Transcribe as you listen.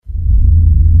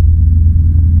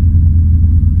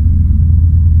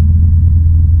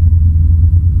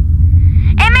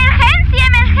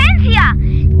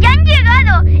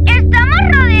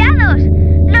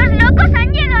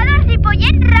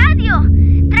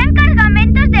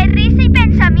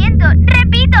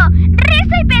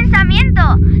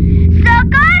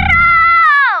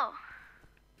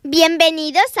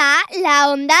Bienvenidos a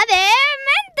la Onda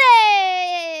D-Mente.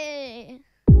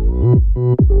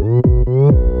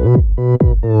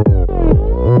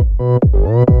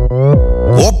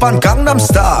 Open Gangnam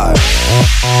Style.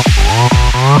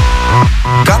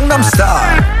 Gangnam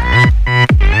Style.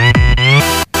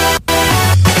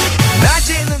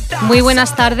 Muy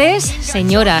buenas tardes,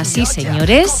 señoras y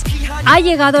señores. Ha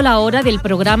llegado la hora del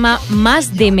programa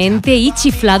más demente y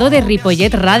chiflado de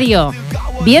Ripollet Radio.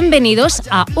 Bienvenidos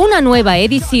a una nueva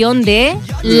edición de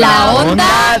La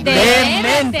Onda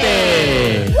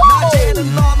D-Mente.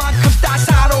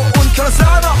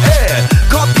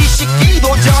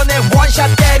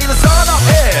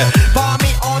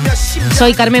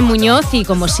 Soy Carmen Muñoz y,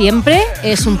 como siempre,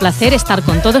 es un placer estar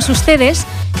con todos ustedes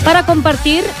para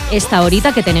compartir esta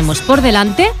horita que tenemos por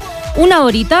delante, una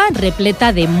horita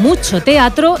repleta de mucho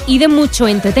teatro y de mucho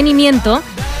entretenimiento,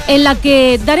 en la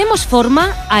que daremos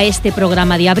forma a este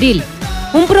programa de abril.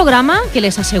 Un programa que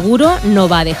les aseguro no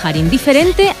va a dejar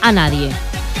indiferente a nadie.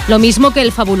 Lo mismo que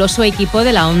el fabuloso equipo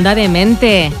de la Onda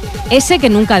D-Mente, ese que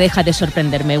nunca deja de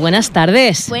sorprenderme. Buenas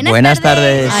tardes. Buenas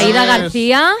tardes. Aida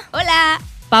García. Hola.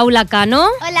 Paula Cano.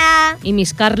 Hola. Y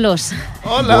mis Carlos.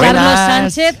 Hola. Carlos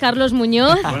Sánchez, Carlos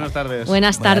Muñoz. Buenas tardes.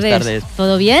 Buenas tardes.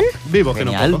 ¿Todo bien? Vivo, que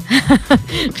no puedo.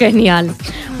 Genial.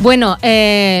 Bueno,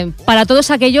 para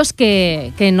todos aquellos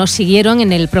que nos siguieron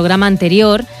en el programa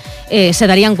anterior, se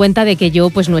darían cuenta de que yo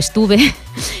pues no estuve.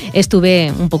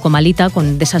 Estuve un poco malita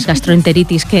con de esas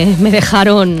gastroenteritis que me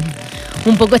dejaron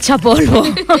un poco hecha polvo.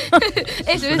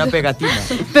 Una pegatina.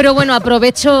 Pero bueno,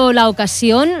 aprovecho la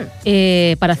ocasión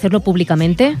para hacerlo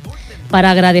públicamente,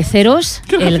 para agradeceros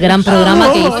el gran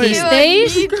programa que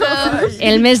hicisteis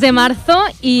el mes de marzo.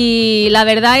 Y la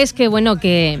verdad es que, bueno,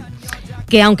 que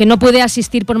aunque no pude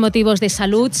asistir por motivos de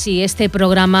salud, si este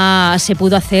programa se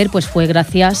pudo hacer, pues fue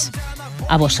gracias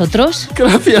a vosotros.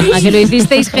 Gracias. A que lo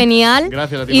hicisteis genial.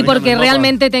 Gracias a ti, y porque Mendoza.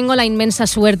 realmente tengo la inmensa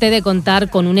suerte de contar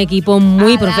con un equipo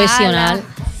muy profesional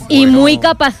y muy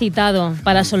capacitado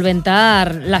para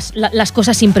solventar las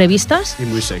cosas imprevistas. Y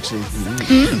muy sexy.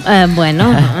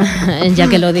 Bueno, ya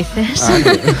que lo dices.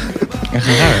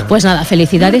 Pues nada,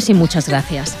 felicidades y muchas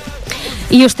gracias.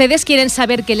 ¿Y ustedes quieren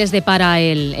saber qué les depara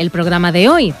el programa de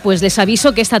hoy? Pues les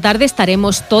aviso que esta tarde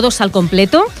estaremos todos al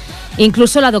completo.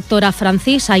 Incluso la doctora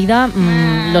Francis. Aida,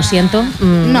 lo siento.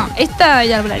 No, esta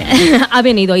ya hablaremos. Ha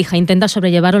venido, hija, intenta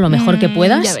sobrellevarlo lo mejor que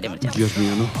puedas. Ya veremos. Dios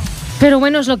mío, ¿no? Pero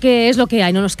bueno, es lo que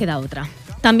hay, no nos queda otra.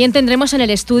 También tendremos en el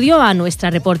estudio a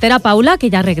nuestra reportera Paula, que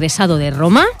ya ha regresado de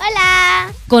Roma.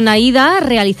 Hola. Con Aida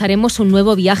realizaremos un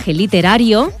nuevo viaje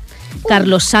literario.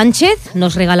 Carlos Sánchez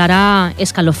nos regalará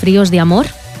escalofríos de amor.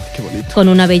 Qué bonito. Con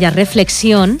una bella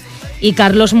reflexión. Y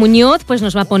Carlos Muñoz pues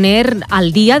nos va a poner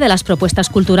al día de las propuestas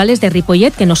culturales de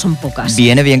Ripollet, que no son pocas.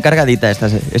 Viene bien cargadita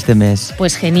este mes.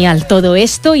 Pues genial, todo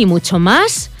esto y mucho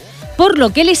más, por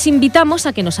lo que les invitamos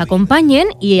a que nos acompañen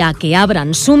y a que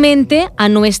abran su mente a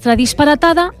nuestra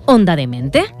disparatada Onda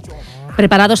D-Mente.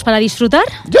 ¿Preparados para disfrutar?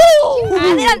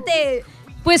 ¡Adelante!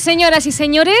 Pues señoras y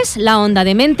señores, la Onda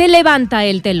D-Mente levanta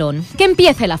el telón. Que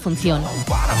empiece la función.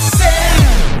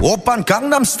 Open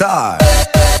Gangnam Style.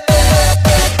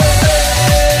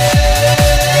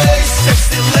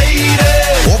 Sexy lady.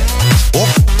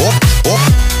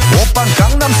 Open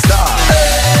Gangnam Style.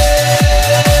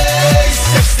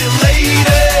 Sexy lady.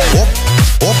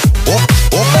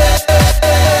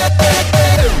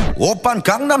 Open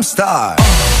Gangnam Style.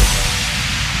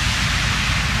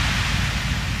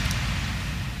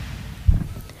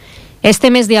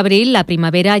 Este mes de abril la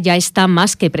primavera ya está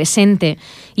más que presente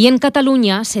y en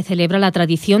Cataluña se celebra la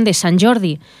tradición de Sant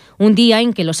Jordi, un día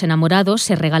en que los enamorados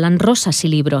se regalan rosas y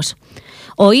libros.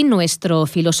 Hoy nuestro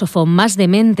filósofo más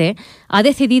demente ha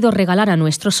decidido regalar a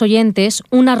nuestros oyentes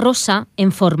una rosa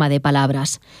en forma de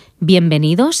palabras.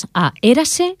 Bienvenidos a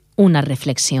Érase una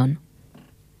reflexión.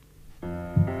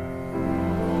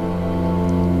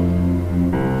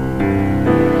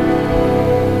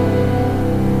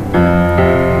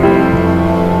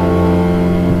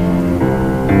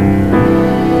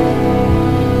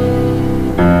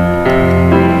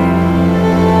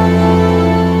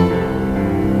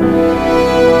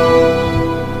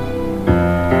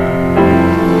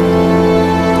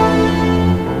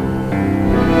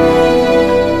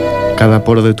 Cada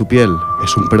poro de tu piel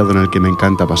es un prado en el que me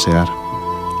encanta pasear.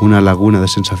 Una laguna de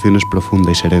sensaciones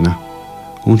profunda y serena.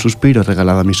 Un suspiro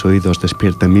regalado a mis oídos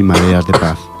despierta en mí mareas de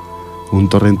paz. Un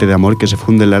torrente de amor que se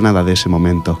funde en la nada de ese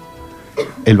momento.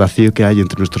 El vacío que hay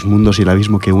entre nuestros mundos y el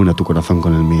abismo que une a tu corazón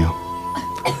con el mío.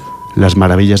 Las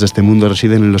maravillas de este mundo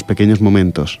residen en los pequeños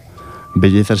momentos.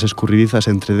 Bellezas escurridizas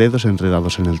entre dedos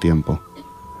enredados en el tiempo.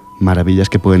 Maravillas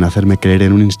que pueden hacerme creer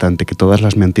en un instante que todas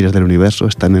las mentiras del universo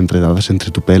están enredadas entre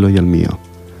tu pelo y el mío.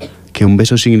 Que un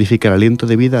beso significa el aliento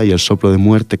de vida y el soplo de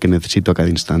muerte que necesito a cada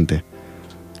instante.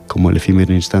 Como el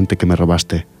efímero instante que me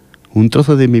robaste. Un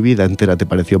trozo de mi vida entera te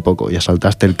pareció poco y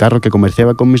asaltaste el carro que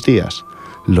comerciaba con mis días.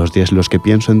 Los días en los que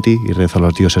pienso en ti y rezo a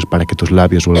los dioses para que tus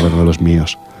labios vuelvan a los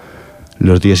míos.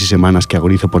 Los días y semanas que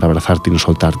agonizo por abrazarte y no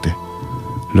soltarte.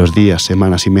 Los días,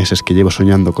 semanas y meses que llevo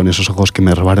soñando con esos ojos que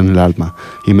me robaron el alma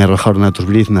y me arrojaron a tus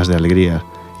briznas de alegría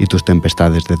y tus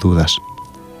tempestades de dudas.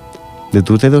 De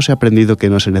tus dedos he aprendido que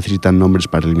no se necesitan nombres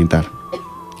para limitar,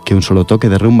 que un solo toque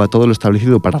derrumba todo lo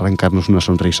establecido para arrancarnos una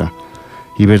sonrisa,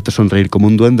 y verte sonreír como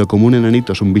un duende o como un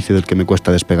enanito es un vicio del que me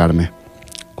cuesta despegarme.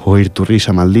 Oír tu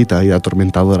risa maldita y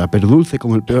atormentadora, pero dulce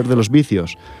como el peor de los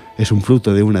vicios, es un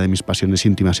fruto de una de mis pasiones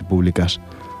íntimas y públicas.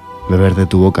 Beber de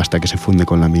tu boca hasta que se funde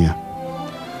con la mía.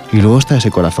 Y luego está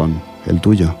ese corazón, el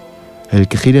tuyo, el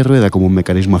que gira y rueda como un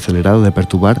mecanismo acelerado de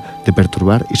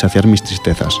perturbar y saciar mis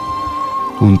tristezas.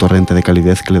 Un torrente de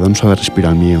calidez que le da un suave respiro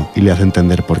al mío y le hace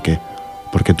entender por qué.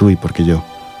 Porque tú y porque yo.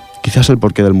 Quizás el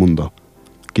porqué del mundo.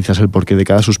 Quizás el porqué de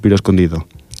cada suspiro escondido.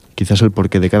 Quizás el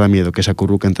porqué de cada miedo que se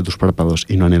acurruca entre tus párpados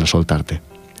y no anhela soltarte.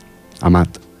 Amad.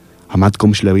 Amad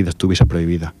como si la vida estuviese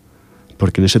prohibida.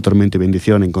 Porque en ese tormento y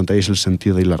bendición encontráis el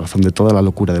sentido y la razón de toda la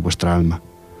locura de vuestra alma.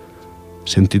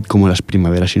 Sentid como las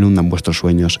primaveras inundan vuestros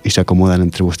sueños y se acomodan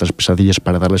entre vuestras pesadillas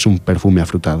para darles un perfume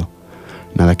afrutado.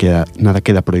 Nada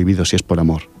queda prohibido si es por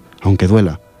amor, aunque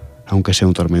duela, aunque sea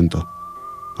un tormento,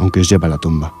 aunque os lleve a la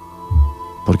tumba.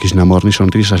 Porque sin amor ni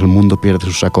sonrisas el mundo pierde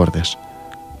sus acordes,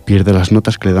 pierde las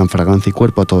notas que le dan fragancia y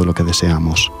cuerpo a todo lo que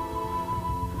deseamos.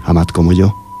 Amad como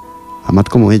yo, amad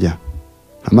como ella,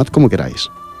 amad como queráis,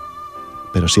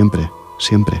 pero siempre,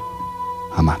 siempre,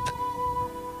 amad.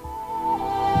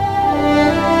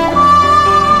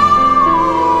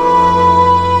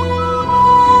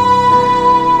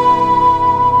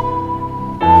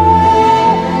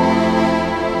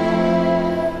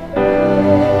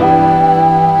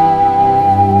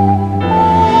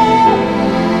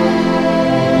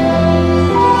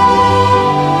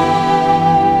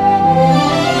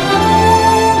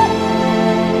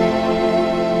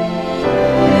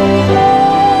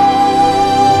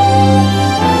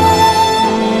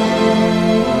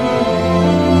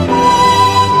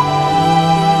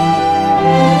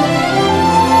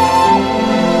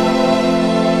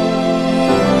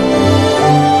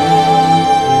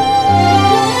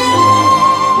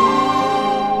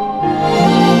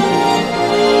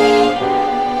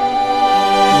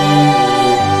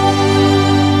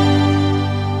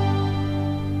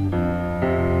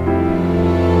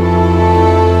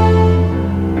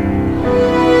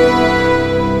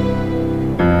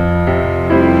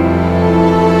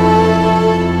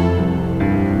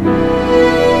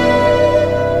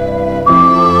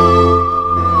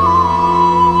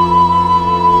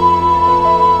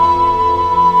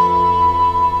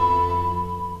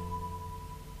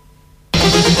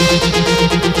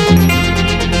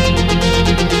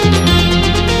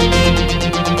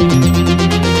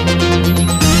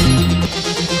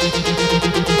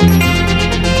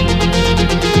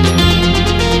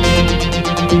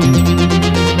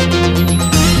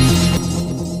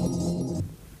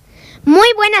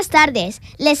 Buenas tardes,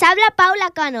 les habla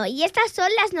Paula Cano y estas son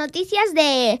las noticias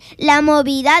de la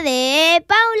movida de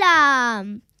Paula.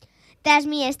 Tras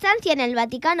mi estancia en el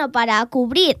Vaticano para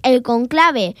cubrir el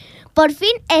conclave, por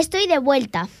fin estoy de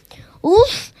vuelta.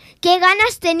 ¡Uf! ¡Qué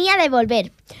ganas tenía de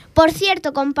volver! Por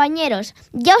cierto, compañeros,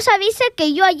 ya os avisé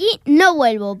que yo allí no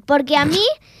vuelvo, porque a mí...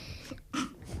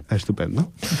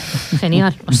 Estupendo.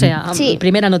 Genial, o sea, sí.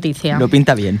 Primera noticia. Lo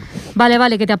pinta bien.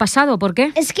 Vale, ¿qué te ha pasado? ¿Por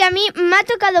qué? Es que a mí me ha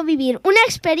tocado vivir una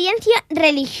experiencia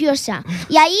religiosa.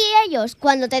 Y ahí ellos,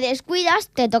 cuando te descuidas,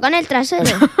 te tocan el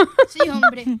trasero. Sí,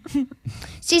 hombre.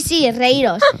 Sí,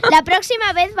 reíros. La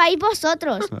próxima vez vais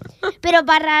vosotros. Pero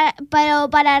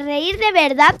para reír de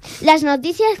verdad, las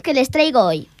noticias que les traigo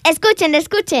hoy.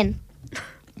 Escuchen.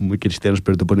 Muy cristianos,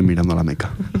 pero te ponen mirando a la Meca.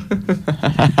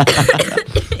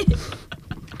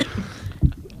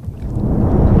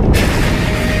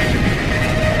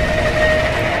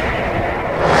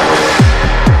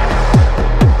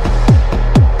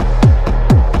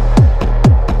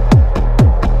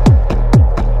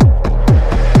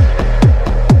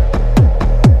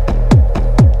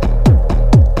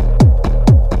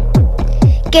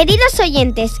 Queridos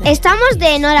oyentes, estamos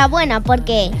de enhorabuena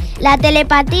porque la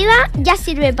telepatía ya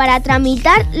sirve para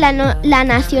tramitar la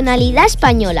nacionalidad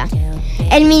española.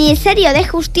 El Ministerio de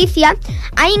Justicia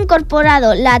ha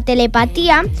incorporado la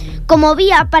telepatía como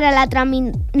vía para la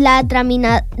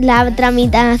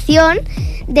tramitación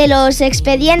de los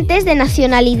expedientes de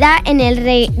nacionalidad en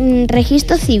el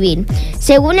registro civil.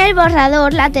 Según el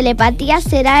borrador, la telepatía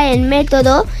será el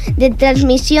método de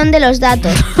transmisión de los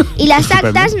datos y las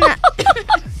actas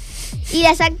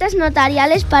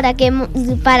notariales para que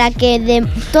de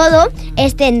todo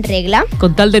esté en regla.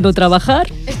 Con tal de no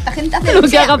trabajar, Esta gente hace lo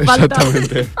que haga falta.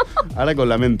 Exactamente. Ahora con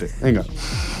la mente. Venga.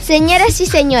 Señoras y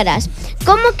señoras,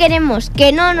 ¿cómo queremos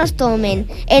que no nos tomen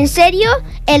en serio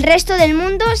el resto del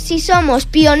mundo si somos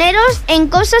pioneros en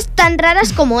cosas tan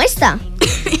raras como esta?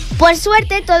 Por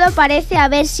suerte, todo parece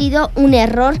haber sido un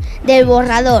error del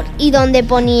borrador y donde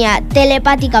ponía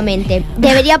telepáticamente,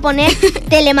 debería poner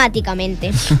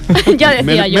telemáticamente. Ya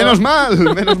decía yo. Menos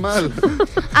mal.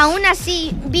 Aún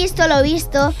así, visto lo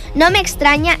visto, no me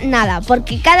extraña nada,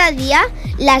 porque cada día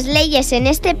las leyes en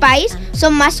este país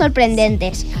son más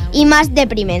sorprendentes y más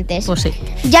deprimentes. Pues sí.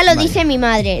 Ya lo dice mi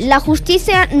madre, la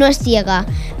justicia no es ciega,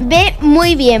 ve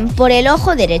muy bien por el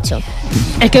ojo derecho.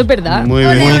 Es que es verdad. Muy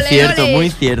bien. Muy ole, cierto, ole. muy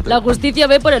cierto. La justicia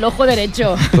ve por el ojo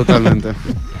derecho. Totalmente.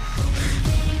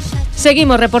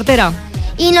 Seguimos, reportera.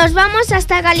 Y nos vamos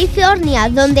hasta California,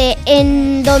 donde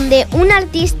un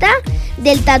artista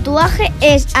del tatuaje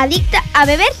es adicta a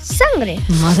beber sangre.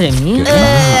 Madre mía.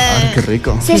 Ay, qué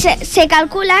rico. Se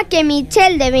calcula que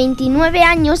Michelle, de 29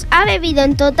 años, ha bebido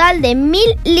en total de 1000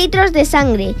 litros de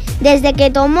sangre desde que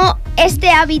tomó este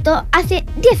hábito hace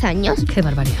 10 años. Qué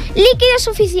barbaridad. Líquido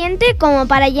suficiente como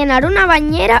para llenar una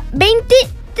bañera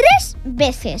 23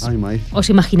 veces. Ay, May. ¿Os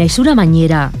imagináis una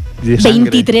bañera? De sangre.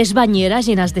 23 bañeras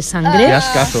llenas de sangre. Qué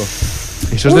ascazo.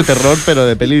 Eso es de terror, pero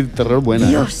de peli de terror buena.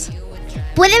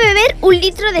 Puede beber 1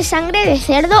 litro de sangre de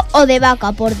cerdo o de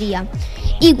vaca por día.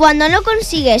 Y cuando no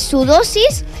consigue su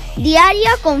dosis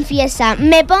diaria, confiesa: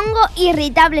 me pongo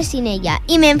irritable sin ella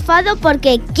y me enfado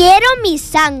porque quiero mi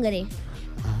sangre.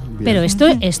 Pero esto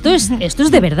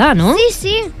es de verdad, ¿no? Sí,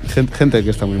 sí. Gente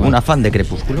que está muy mal. Un afán de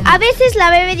crepúsculo. A veces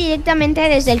la bebe directamente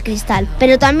desde el cristal,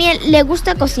 pero también le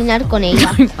gusta cocinar con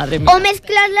ella. Madre mía. O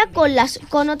mezclarla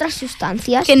con otras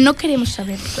sustancias. Que no queremos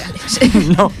saber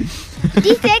reales. No.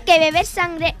 Dice que beber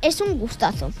sangre es un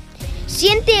gustazo.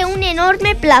 Siente un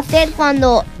enorme placer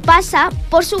cuando pasa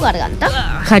por su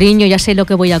garganta. Cariño, ya sé lo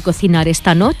que voy a cocinar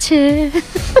esta noche.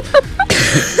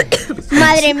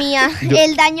 Madre mía,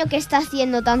 el daño que está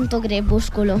haciendo tanto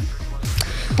crepúsculo.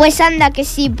 Pues anda, que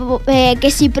si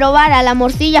probara la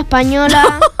morcilla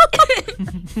española.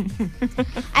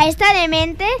 A esta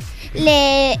demente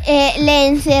le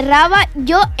encerraba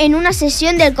yo en una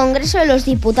sesión del Congreso de los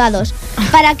Diputados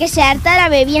para que se hartara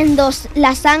bebiendo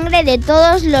la sangre de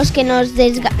todos los que nos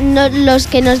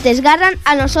desgarran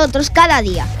a nosotros cada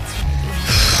día.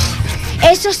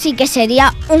 Eso sí que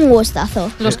sería un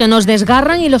gustazo. Los que nos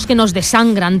desgarran y los que nos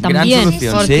desangran también. Gran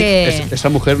solución, porque... Esa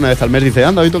mujer una vez al mes dice,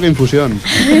 anda, hoy toca infusión.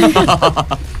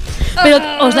 Pero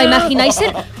 ¿os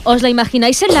la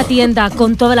imagináis en la tienda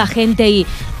con toda la gente y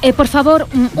por favor,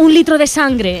 1 litro de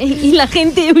sangre y la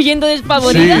gente huyendo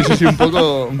despavorida? Sí, un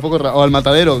poco raro. O al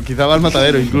matadero, quizá va al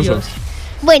matadero incluso. Dios.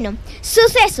 Bueno,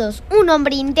 sucesos. Un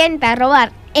hombre intenta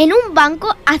robar en un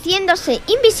banco haciéndose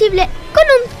invisible con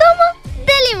un zumo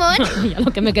de limón. Ya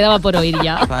lo que me quedaba por oír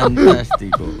ya.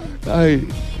 Fantástico. Ay,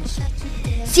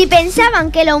 Si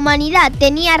pensaban que la humanidad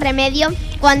tenía remedio,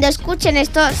 cuando escuchen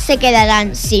esto se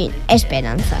quedarán sin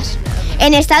esperanzas.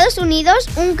 En Estados Unidos,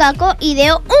 un caco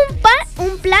ideó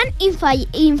un plan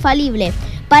infalible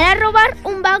para robar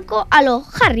un banco a lo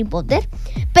Harry Potter,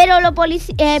 pero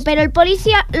el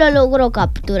policía lo logró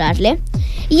capturarle.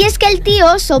 Y es que el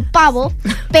tío sopavo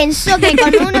pensó que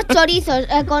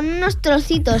con unos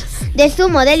trocitos de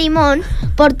zumo de limón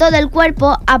por todo el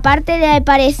cuerpo, aparte de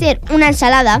parecer una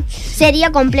ensalada,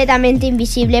 sería completamente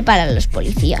invisible para los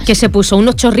policías. Que se puso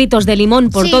unos chorritos de limón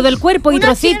por Sí, todo el cuerpo y unos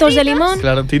trocitos de chorritos. limón.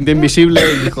 claro, tinta invisible.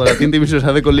 Y dijo, la tinta invisible se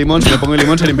hace con limón, si le pongo el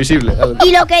limón será invisible.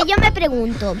 Y lo que yo me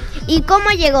pregunto, ¿y cómo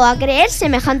llegó a creer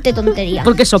semejante tontería?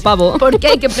 Porque sopavo. Porque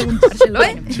hay que preguntárselo,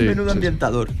 ¿eh? Sí, Menudo sí.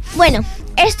 ambientador. Bueno,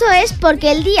 esto es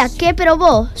porque el día que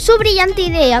probó su brillante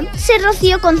idea, se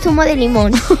roció con zumo de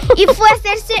limón y fue a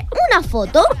hacerse una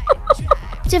foto.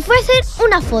 Se fue a hacer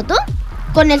una foto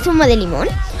con el zumo de limón.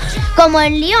 Como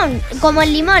el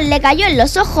limón le cayó en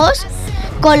los ojos,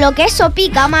 con lo que eso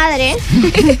pica, madre,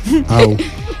 Au.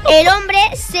 el hombre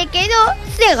se quedó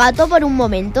cegato por un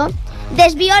momento.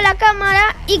 Desvió la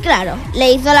cámara y claro,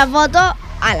 le hizo la foto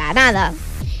a la nada.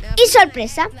 Y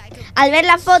sorpresa, al ver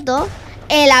la foto,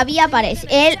 él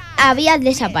había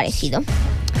desaparecido.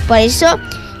 Por eso,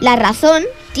 la razón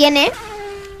tiene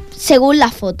según la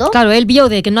foto. Claro, él vio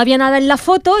de que no había nada en la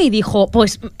foto y dijo,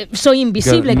 pues soy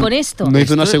invisible Claro, con esto. No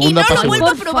hizo una segunda y no lo para vuelvo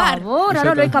Por a probar. favor,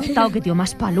 ahora lo he captado, que tío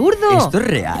más palurdo. Esto es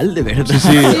real, de verdad.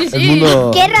 Sí, el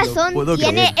mundo... ¿Qué razón puedo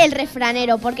tiene creer. el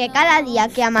refranero? Porque cada día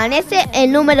que amanece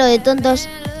el número de tontos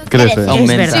Crece. crece.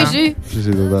 Aumenta. Sí.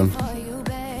 Sí, total.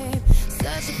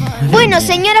 Bueno,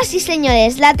 señoras y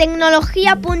señores, la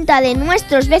tecnología punta de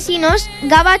nuestros vecinos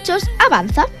gabachos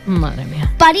avanza. Madre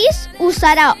mía. París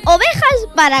usará ovejas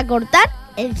para cortar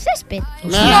el césped.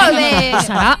 Ole.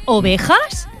 ¿Usará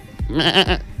ovejas?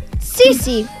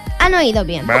 Sí, han oído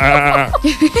bien.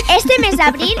 Este mes de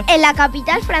abril, en la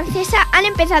capital francesa han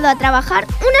empezado a trabajar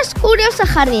unas curiosas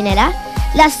jardineras,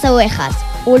 las ovejas.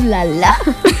 ¡Ulala!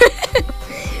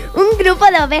 Un grupo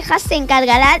de ovejas se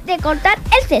encargará de cortar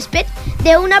el césped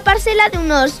de una parcela de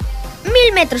unos 1000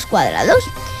 metros cuadrados.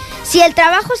 Si el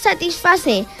trabajo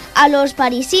satisface a los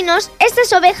parisinos,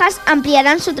 estas ovejas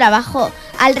ampliarán su trabajo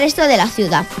al resto de la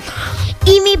ciudad.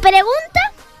 Y mi pregunta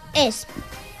es,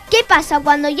 ¿qué pasa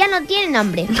cuando ya no tienen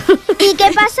hambre? ¿Y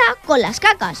qué pasa con las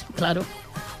cacas? Claro.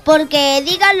 Porque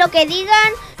digan lo que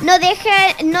digan, no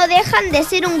dejan de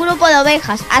ser un grupo de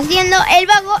ovejas haciendo el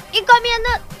vago y comiendo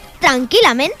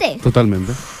tranquilamente.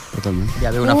 Totalmente. Ya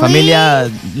veo una Uy. familia,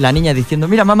 la niña diciendo,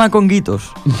 mira, mamá con guitos.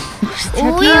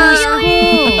 Uy,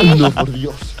 No, por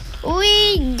Dios.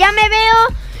 uy, ya me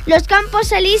veo los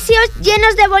campos elíseos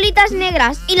llenos de bolitas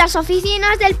negras y las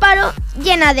oficinas del paro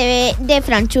llenas de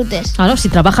franchutes. Claro, si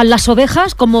trabajan las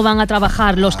ovejas, ¿cómo van a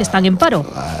trabajar los que están en paro?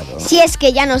 Si es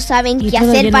que ya no saben Y qué todo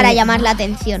hacer lleno para de- llamar la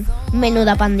atención.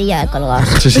 Menuda pandilla de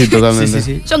colgados. Sí, totalmente.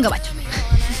 Sí. Son gabachos.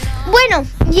 Bueno,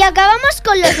 y acabamos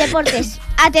con los deportes.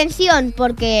 Atención,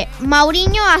 porque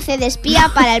Mauriño hace de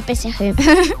espía para el PSG.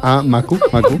 Ah, Macu.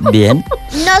 Bien.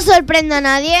 No sorprende a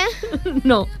nadie.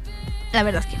 No. La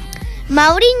verdad es que no.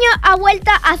 Mauriño ha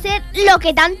vuelto a hacer lo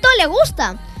que tanto le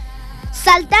gusta.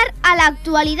 Saltar a la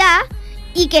actualidad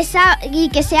y que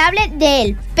se hable de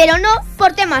él, pero no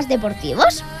por temas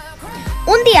deportivos.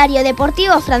 Un diario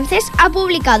deportivo francés ha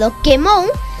publicado que Mou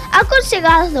ha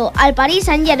aconsejado al Paris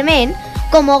Saint-Germain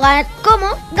cómo ganar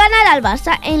al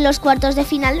Barça en los cuartos de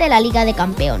final de la Liga de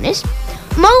Campeones.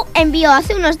 Mou envió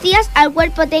hace unos días al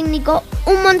cuerpo técnico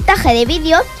un montaje de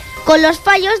vídeo con los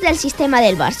fallos del sistema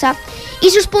del Barça y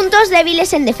sus puntos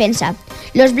débiles en defensa.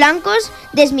 Los blancos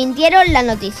desmintieron la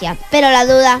noticia, pero la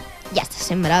duda ya está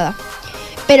sembrada.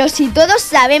 Pero si todos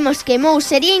sabemos que Mou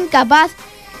sería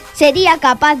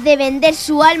capaz de vender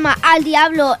su alma al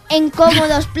diablo en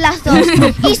cómodos plazos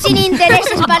y sin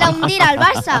intereses para hundir al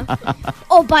Barça,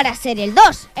 o para ser el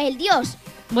dios.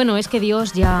 Bueno, es que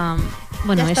Dios ya...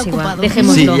 Bueno, Ya está es igual, ocupado. Sí,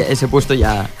 dejémoslo. ese puesto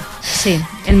ya... Sí,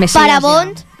 el Mesías Para ya.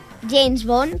 Bond, James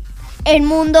Bond, el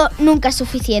mundo nunca es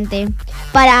suficiente.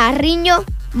 Para Riño,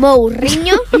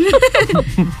 Mourinho,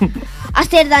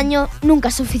 hacer daño nunca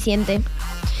es suficiente.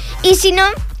 Y si no,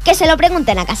 que se lo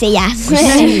pregunten a Casillas.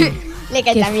 Sí. Le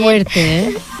cae Qué también. fuerte,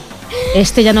 ¿eh?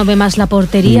 Este ya no ve más la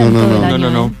portería en No, todo no, el no,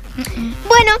 año. no. ¿eh?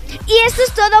 Bueno, y esto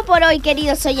es todo por hoy,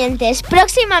 queridos oyentes.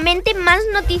 Próximamente más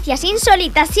noticias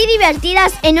insólitas y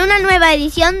divertidas en una nueva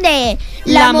edición de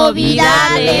La Movida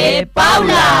de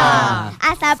Paula.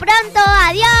 Hasta pronto,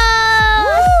 adiós.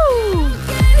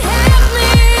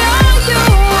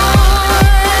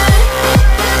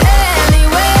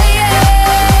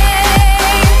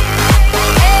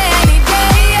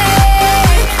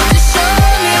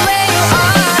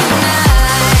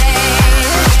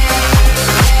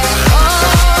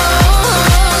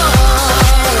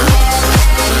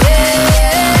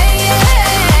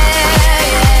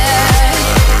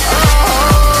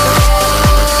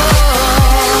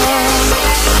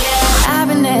 I've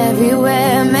been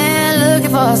everywhere, man,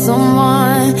 looking for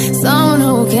someone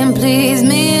who can please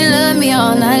me, love me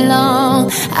all night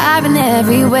long. I've been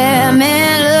everywhere,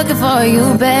 man, looking for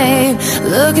you,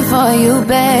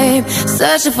 babe,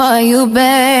 searching for you,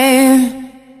 babe.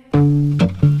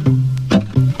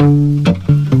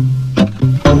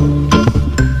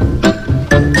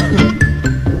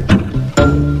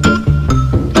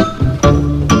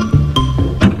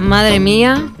 Madre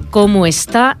mía, cómo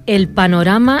está el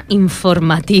panorama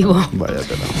informativo. Vaya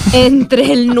tela.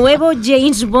 Entre el nuevo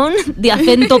James Bond de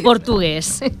acento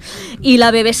portugués y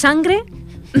la bebe sangre,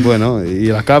 Bueno, y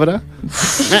la cabra.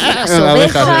 las La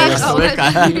ovejas.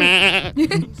 oveja.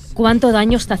 ¿Cuánto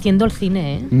daño está haciendo el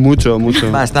cine, eh? Mucho.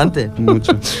 Bastante.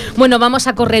 Mucho. Bueno, vamos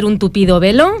a correr un tupido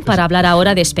velo para hablar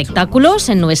ahora de espectáculos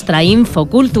en nuestra info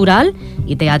cultural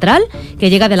y teatral que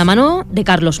llega de la mano de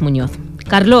Carlos Muñoz.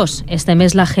 Carlos, este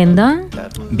mes la agenda...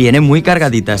 Viene muy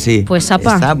cargadita, sí. Pues,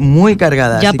 apa. Está muy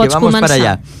cargada, Ya así que pots vamos para començar.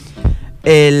 allá.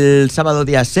 El sábado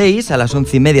día 6 a las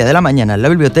 11:30 de la mañana en la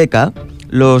biblioteca,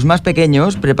 Los más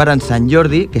pequeños preparan San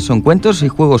Jordi, que son cuentos y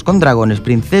juegos con dragones,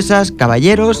 princesas,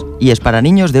 caballeros y es para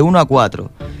niños de 1 a 4.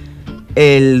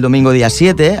 El domingo día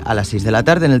 7, a las 6 de la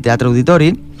tarde en el Teatro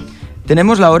Auditori,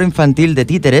 tenemos la hora infantil de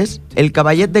títeres, El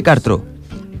Caballet de Cartró,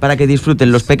 para que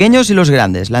disfruten los pequeños y los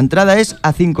grandes. La entrada es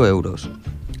a 5 euros.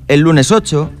 El lunes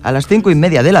 8, a las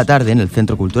 5:30 de la tarde en el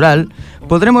Centro Cultural,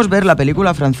 podremos ver la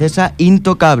película francesa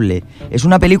Intocable. Es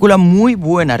una película muy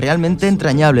buena, realmente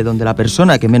entrañable, donde la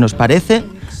persona que menos parece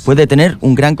puede tener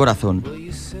un gran corazón.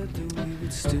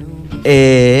 A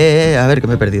ver, que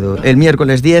me he perdido. El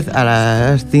miércoles 10, a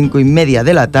las 5:30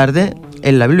 de la tarde,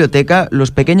 en la biblioteca,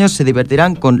 los pequeños se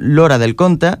divertirán con L'Hora del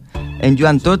Conte, en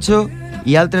Joan Tocho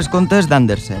y altres contes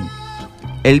d'Andersen.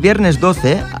 El viernes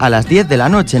 12, a las 10 de la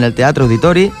noche en el Teatro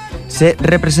Auditori, se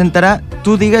representará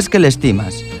Tú digues que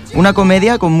l'estimas, una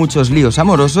comedia con muchos líos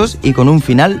amorosos y con un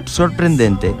final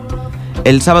sorprendente.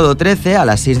 El sábado 13, a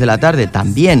las 6 de la tarde,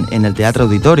 también en el Teatro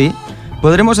Auditori,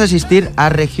 podremos asistir a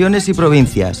Regiones y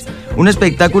Provincias, un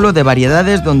espectáculo de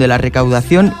variedades donde la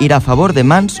recaudación irá a favor de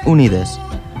Mans Unides.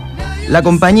 La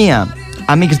compañía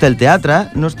Amics del Teatre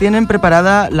nos tienen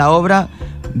preparada la obra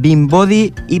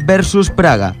Vimbodi y versus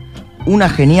Praga, una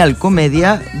genial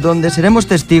comedia donde seremos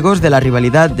testigos de la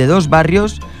rivalidad de dos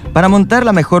barrios para montar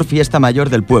la mejor fiesta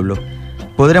mayor del pueblo.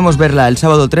 Podremos verla el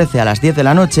sábado 13 a las 10 de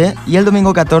la noche y el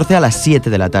domingo 14 a las 7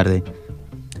 de la tarde.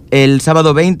 El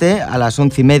sábado 20 a las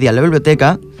 11:30 en la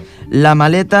biblioteca, La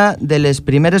maleta de les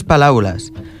primeres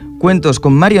palaules, cuentos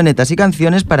con marionetas y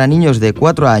canciones para niños de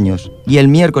 4 años. Y el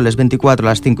miércoles 24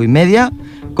 a las 5:30,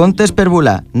 Contes per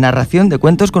volar, narración de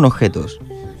cuentos con objetos.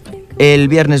 El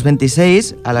viernes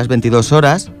 26, a las 22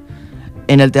 horas,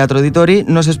 en el Teatro Auditori,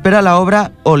 nos espera la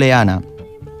obra Oleana.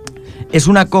 Es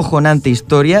una acojonante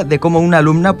historia de cómo una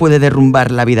alumna puede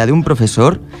derrumbar la vida de un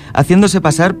profesor haciéndose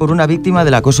pasar por una víctima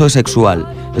del acoso sexual.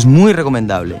 Es muy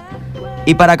recomendable.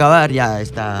 Y para acabar ya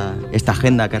esta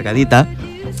agenda cargadita,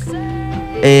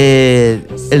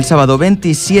 el sábado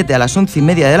 27 a las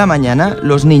 11:30 de la mañana,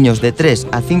 los niños de 3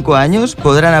 a 5 años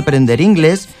podrán aprender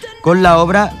inglés con la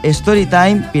obra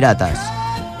Storytime Piratas.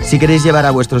 Si queréis llevar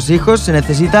a vuestros hijos, se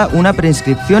necesita una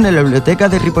preinscripción en la biblioteca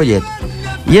de Ripollet.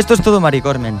 Y esto es todo, Mari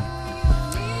Carmen.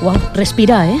 Wow,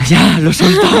 respira, ¿eh? Ya, lo he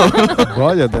soltado.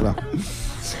 Váyatela.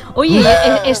 Oye,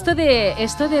 esto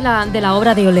de la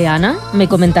obra de Oleana, me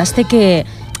comentaste que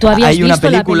tú habías Hay una visto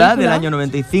la película del año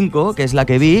 95, que es la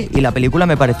que vi, y la película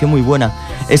me pareció muy buena.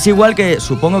 Es igual que,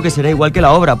 supongo que será igual que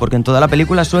la obra, porque en toda la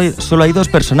película solo hay dos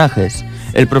personajes,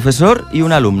 el profesor y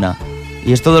una alumna.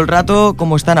 Y es todo el rato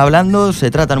como están hablando, se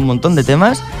tratan un montón de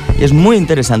temas, y es muy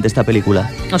interesante esta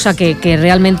película. O sea, que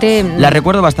realmente... La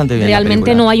recuerdo bastante bien.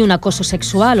 Realmente no hay un acoso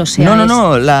sexual, o sea...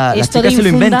 No, la chica se lo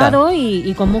inventa.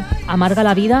 Y cómo amarga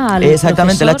la vida al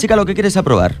Exactamente, profesor. la chica lo que quiere es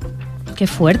aprobar. Qué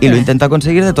fuerte. Y lo intenta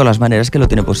conseguir de todas las maneras que lo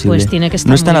tiene posible. Pues tiene que estar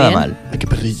no está muy nada bien. mal. Ay, qué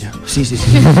perrilla. Sí.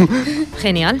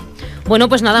 Genial. Bueno,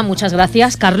 pues nada, muchas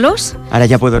gracias, Carlos. Ahora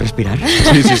ya puedo respirar.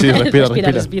 Sí,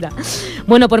 respira.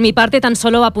 Bueno, por mi parte, tan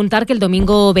solo apuntar que el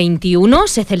domingo 21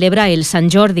 se celebra el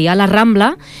Sant Jordi a la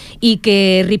Rambla y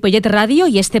que Ripollet Radio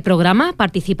y este programa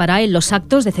participará en los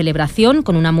actos de celebración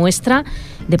con una muestra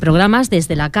de programas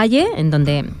desde la calle, en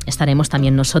donde estaremos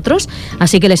también nosotros.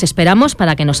 Así que les esperamos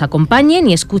para que nos acompañen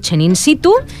y escuchen in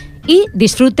situ y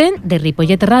disfruten de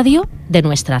Ripollet Radio, de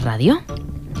nuestra radio.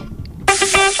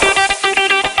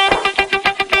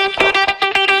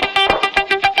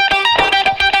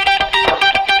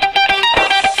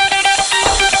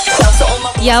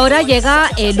 Y ahora llega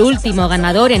el último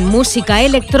ganador en música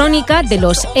electrónica de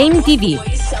los MTV.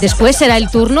 Después será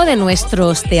el turno de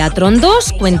nuestros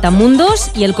teatrondos, cuentamundos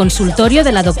y el consultorio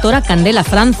de la doctora Candela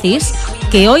Francis,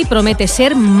 que hoy promete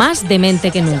ser más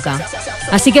demente que nunca.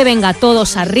 Así que venga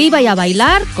todos arriba y a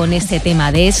bailar con este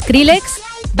tema de Skrillex,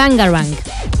 Bangarang.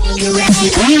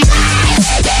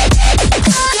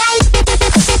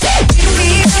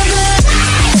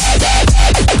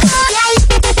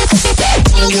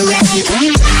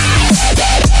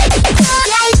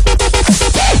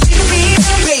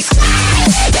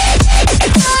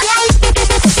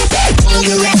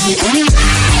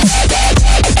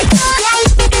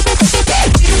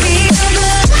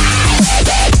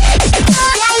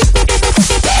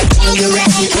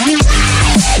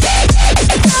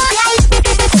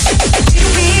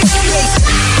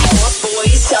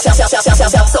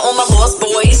 Shouts to all my lost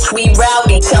boys, we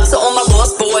rowdy. Shouts to all my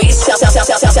lost boys. Shouts to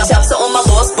all my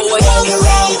lost boys.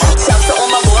 Shouts to all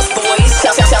my lost boys.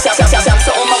 Shouts to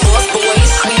all my lost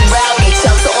boys, we rowdy.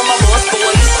 Shouts to all my lost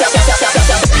boys. Shouts.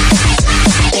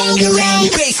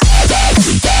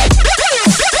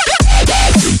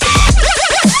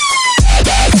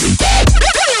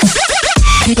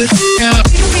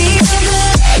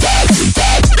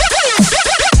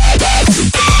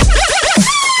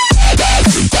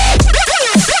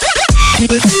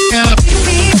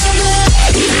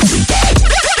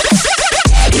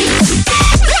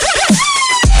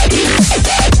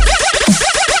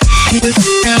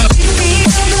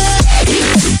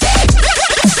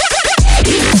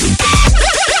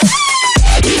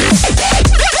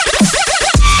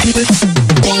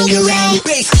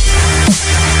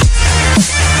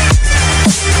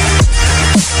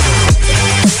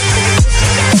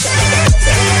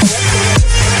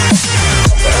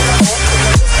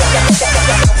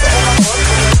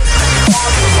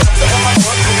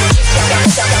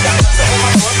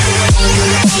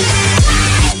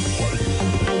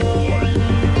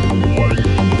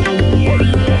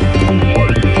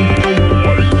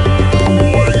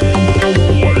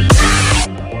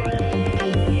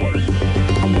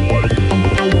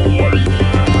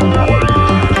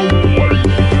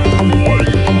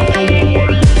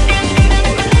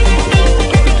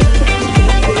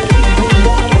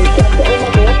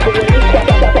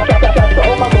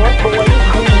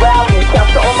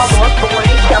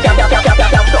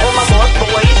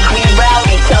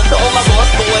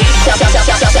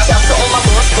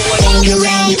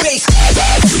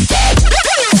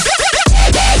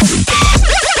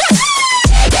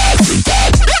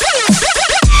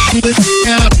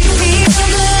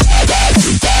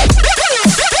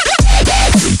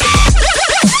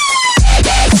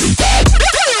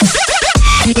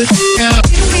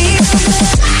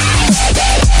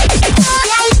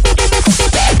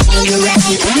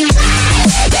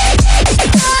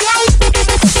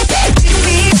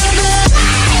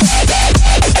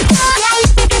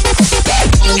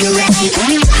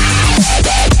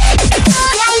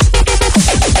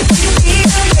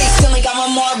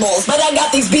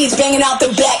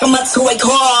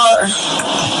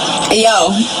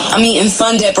 I'm eating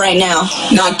Fun Dip right now.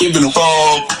 Not giving a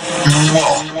fuck.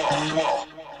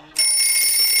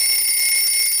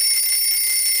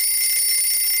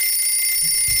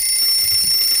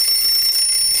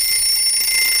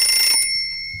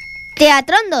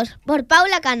 Teatrondos, por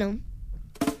Paula Cano.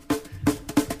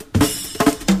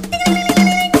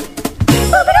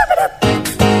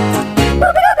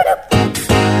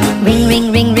 Ring,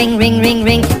 ring, ring, ring, ring, ring,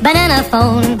 ring, banana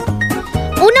phone.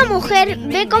 Una mujer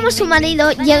ve cómo su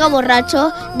marido llega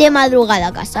borracho de madrugada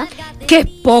a casa. ¡Qué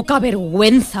poca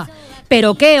vergüenza!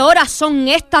 ¿Pero qué horas son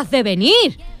estas de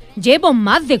venir? Llevo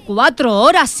más de 4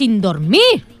 horas sin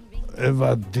dormir.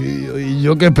 Eva, tío, y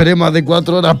yo que esperé más de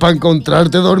 4 horas para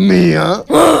encontrarte dormía.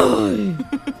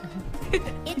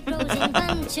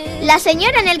 La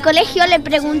señora en el colegio le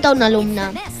pregunta a una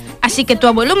alumna. Así que tu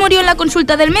abuelo murió en la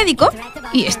consulta del médico.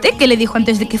 ¿Y qué le dijo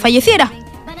antes de que falleciera?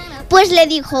 Pues le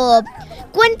dijo...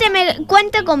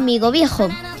 Cuente conmigo, viejo.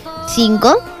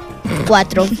 5,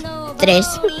 4, 3,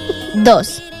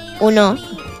 2, 1,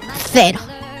 0.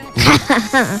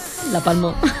 La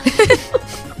palmó.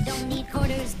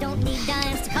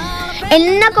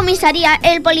 En una comisaría,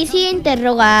 el policía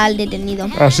interroga al detenido.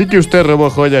 Así que usted robó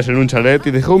joyas en un chalet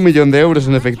y dejó 1.000.000 de euros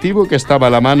en efectivo que estaba a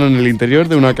la mano en el interior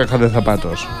de una caja de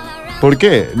zapatos. ¿Por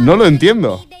qué? No lo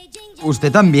entiendo.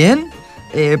 ¿Usted también?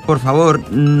 Por favor,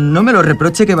 no me lo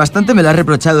reproche, que bastante me lo ha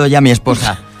reprochado ya mi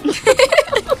esposa.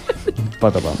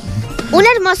 Patapam. Una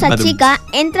hermosa chica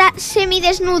entra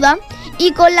semidesnuda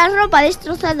y con la ropa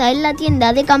destrozada en la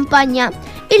tienda de campaña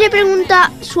y le pregunta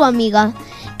a su amiga,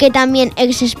 que también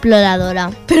es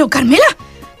exploradora. Pero Carmela,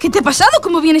 ¿qué te ha pasado?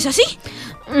 ¿Cómo vienes así?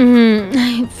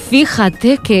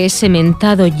 Fíjate que ese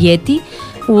mentado Yeti,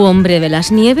 u hombre de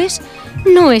las nieves,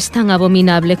 no es tan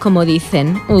abominable como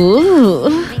dicen.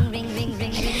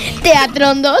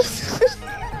 Teatrondos.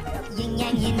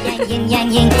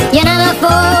 Banana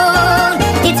phone.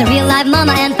 It's a real life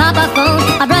mama and papa phone.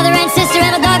 A brother and sister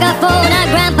and a dog a phone. A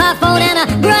grandpa phone and a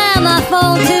grandma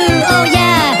phone too. Oh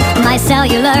yeah, my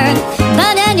cellular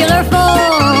banana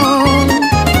phone.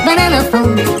 Banana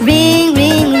phone. Ring,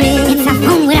 ring, ring. It's a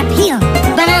phone with appeal.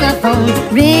 Banana phone.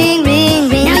 Ring, ring,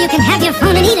 ring. Now you can have your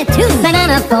phone and eat it too.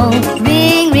 Banana phone.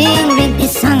 Ring, ring, ring.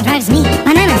 This song drives me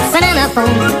bananas. Banana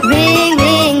phone. Ring,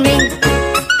 ring, ring.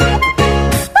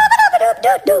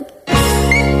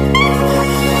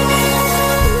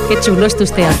 Qué chulos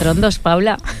tus teatrondos,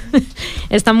 Paula.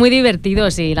 Están muy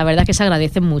divertidos y la verdad que se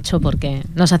agradecen mucho porque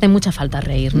nos hace mucha falta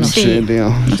reírnos. Sí,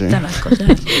 tío. Sí. Las cosas.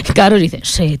 Carlos dice,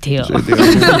 sí, tío. Sí, tío.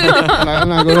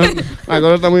 La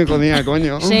cosa está muy jodida,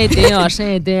 coño. Sí,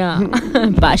 tío.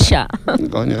 Vaya.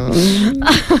 Coño.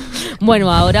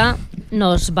 Bueno, ahora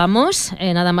nos vamos,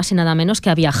 nada más y nada menos que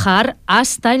a viajar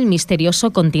hasta el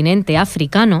misterioso continente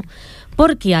africano,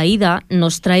 porque Aida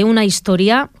nos trae una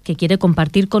historia que quiere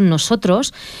compartir con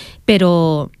nosotros,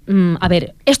 pero, a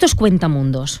ver, esto es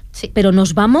Cuentamundos, sí. Pero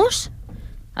nos vamos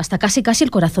hasta casi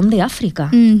el corazón de África.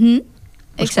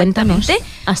 Pues Exactamente.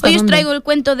 cuéntanos, ¿hasta Hoy os dónde? traigo el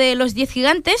cuento de los 10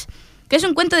 gigantes, que es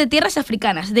un cuento de tierras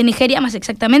africanas, de Nigeria más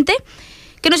exactamente,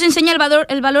 que nos enseña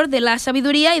el valor de la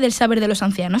sabiduría y del saber de los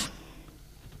ancianos.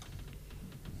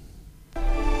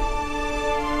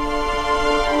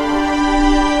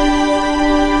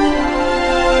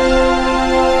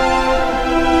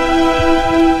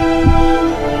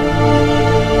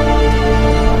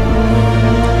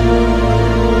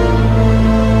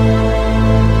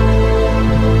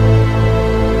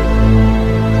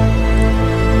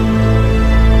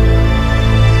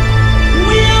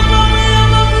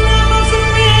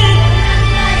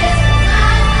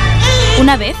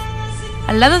 Una vez,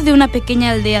 al lado de una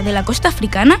pequeña aldea de la costa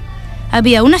africana,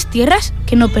 había unas tierras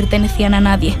que no pertenecían a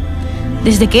nadie.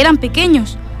 Desde que eran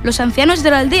pequeños, los ancianos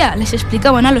de la aldea les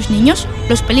explicaban a los niños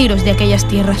los peligros de aquellas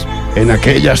tierras. En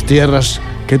aquellas tierras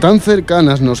que tan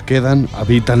cercanas nos quedan,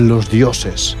 habitan los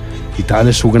dioses, y tal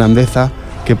es su grandeza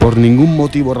que por ningún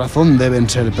motivo o razón deben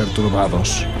ser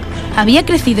perturbados. Había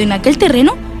crecido en aquel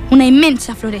terreno una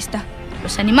inmensa floresta.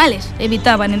 Los animales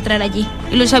evitaban entrar allí,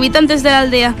 y los habitantes de la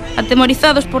aldea,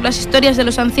 atemorizados por las historias de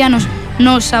los ancianos,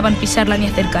 no osaban pisarla ni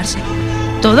acercarse.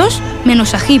 Todos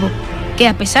menos Ajibo, que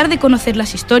a pesar de conocer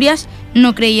las historias,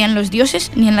 no creía en los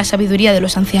dioses ni en la sabiduría de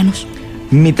los ancianos.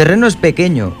 Mi terreno es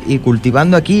pequeño y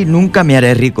cultivando aquí nunca me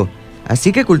haré rico,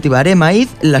 así que cultivaré maíz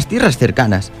en las tierras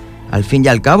cercanas. Al fin y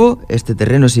al cabo, este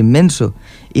terreno es inmenso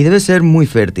y debe ser muy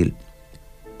fértil.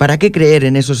 ¿Para qué creer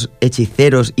en esos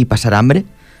hechiceros y pasar hambre?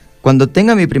 Cuando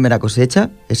tenga mi primera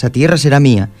cosecha, esa tierra será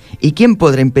mía, ¿y quién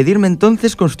podrá impedirme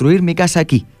entonces construir mi casa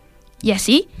aquí? Y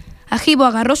así, Ajibo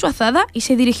agarró su azada y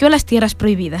se dirigió a las tierras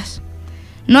prohibidas.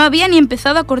 No había ni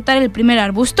empezado a cortar el primer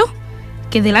arbusto,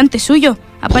 que delante suyo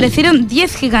aparecieron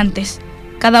 10 gigantes,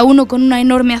 cada uno con una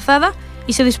enorme azada,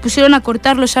 y se dispusieron a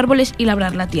cortar los árboles y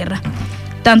labrar la tierra.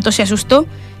 Tanto se asustó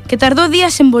que tardó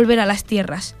días en volver a las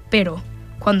tierras, pero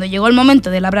cuando llegó el momento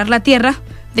de labrar la tierra,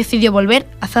 decidió volver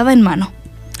azada en mano.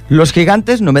 Los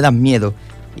gigantes no me dan miedo,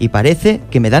 y parece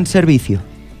que me dan servicio.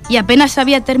 Y apenas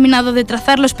había terminado de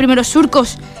trazar los primeros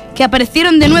surcos, que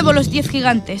aparecieron de nuevo los 10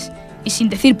 gigantes, y sin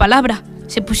decir palabra,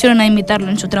 se pusieron a imitarlo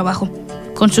en su trabajo.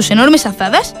 Con sus enormes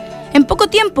azadas, en poco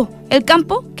tiempo, el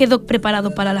campo quedó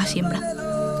preparado para la siembra.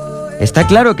 Está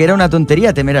claro que era una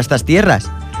tontería temer a estas tierras.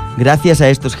 Gracias a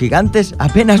estos gigantes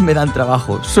apenas me dan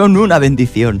trabajo, son una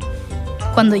bendición.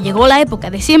 Cuando llegó la época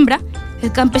de siembra,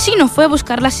 el campesino fue a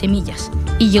buscar las semillas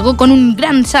y llegó con un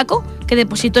gran saco que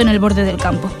depositó en el borde del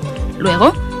campo.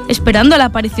 Luego, esperando la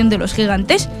aparición de los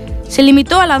gigantes, se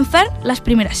limitó a lanzar las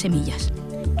primeras semillas.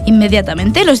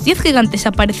 Inmediatamente los 10 gigantes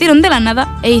aparecieron de la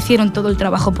nada e hicieron todo el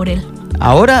trabajo por él.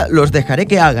 Ahora los dejaré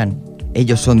que hagan.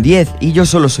 Ellos son 10 y yo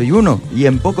solo soy uno, y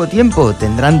en poco tiempo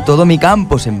tendrán todo mi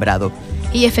campo sembrado.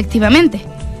 Y efectivamente,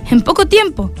 en poco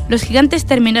tiempo, los gigantes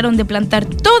terminaron de plantar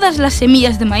todas las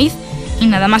semillas de maíz y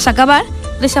nada más acabar,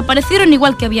 desaparecieron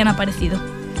igual que habían aparecido.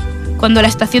 Cuando la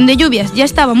estación de lluvias ya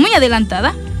estaba muy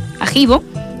adelantada, Ajibo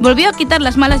volvió a quitar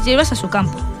las malas hierbas a su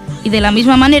campo, y de la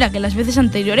misma manera que las veces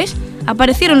anteriores,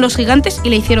 aparecieron los gigantes y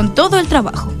le hicieron todo el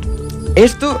trabajo.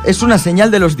 Esto es una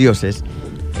señal de los dioses.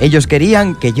 Ellos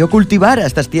querían que yo cultivara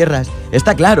estas tierras,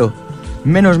 está claro.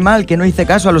 Menos mal que no hice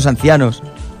caso a los ancianos.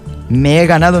 Me he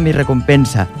ganado mi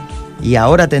recompensa, y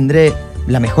ahora tendré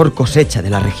la mejor cosecha de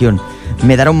la región.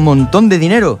 Me dará un montón de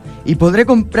dinero y podré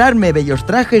comprarme bellos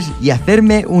trajes y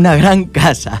hacerme una gran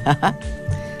casa.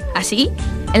 Así,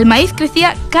 el maíz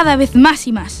crecía cada vez más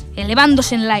y más,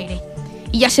 elevándose en el aire,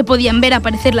 y ya se podían ver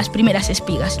aparecer las primeras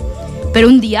espigas. Pero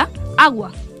un día,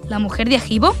 Agua, la mujer de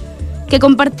Ajibo, que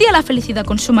compartía la felicidad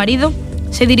con su marido,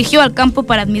 se dirigió al campo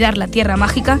para admirar la tierra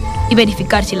mágica y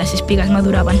verificar si las espigas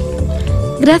maduraban.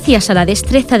 Gracias a la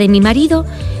destreza de mi marido,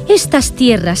 estas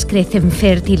tierras crecen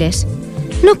fértiles.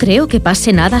 No creo que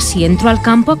pase nada si entro al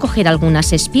campo a coger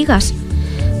algunas espigas.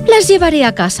 Las llevaré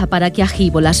a casa para que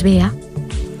Ajibo las vea.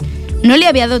 No le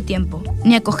había dado tiempo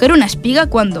ni a coger una espiga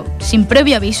cuando, sin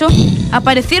previo aviso,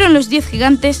 aparecieron los 10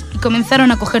 gigantes y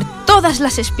comenzaron a coger todas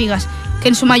las espigas, que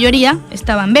en su mayoría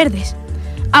estaban verdes.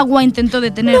 Agua intentó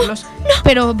detenerlos,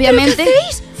 pero obviamente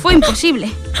fue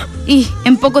imposible. Y,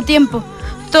 en poco tiempo,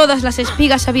 todas las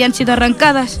espigas habían sido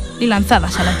arrancadas y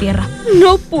lanzadas a la tierra.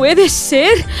 ¡No puede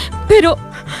ser! ¿Pero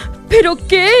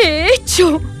qué he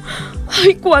hecho?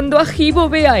 ¡Ay, cuando Ajibo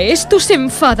vea esto se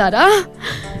enfadará!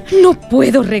 No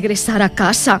puedo regresar a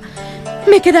casa.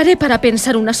 Me quedaré para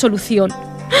pensar una solución.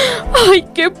 ¡Ay,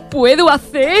 qué puedo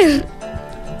hacer!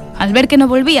 Al ver que no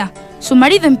volvía, su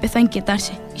marido empezó a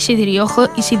inquietarse y se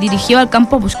dirigió al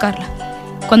campo a buscarla.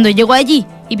 Cuando llegó allí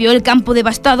y vio el campo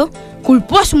devastado,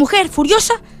 culpó a su mujer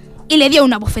furiosa y le dio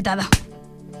una bofetada.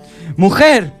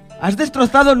 ¡Mujer! ¡Has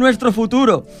destrozado nuestro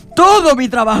futuro! ¡Todo mi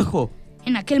trabajo!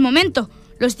 En aquel momento,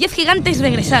 los 10 gigantes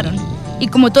regresaron y,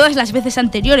 como todas las veces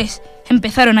anteriores,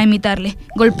 empezaron a imitarle,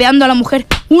 golpeando a la mujer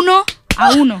uno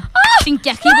a uno, sin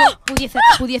que Ajibo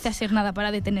pudiese hacer nada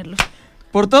para detenerlos.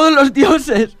 ¡Por todos los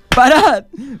dioses! ¡Parad!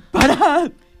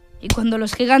 ¡Parad! Y cuando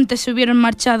los gigantes se hubieron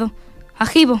marchado,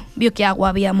 Ajibo vio que Agua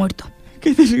había muerto.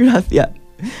 ¡Qué desgracia!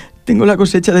 Tengo la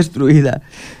cosecha destruida.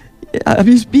 A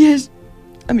mis pies,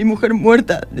 a mi mujer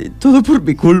muerta. Todo por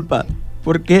mi culpa.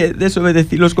 ¿Por qué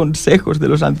desobedecí los consejos de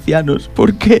los ancianos?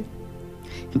 ¿Por qué?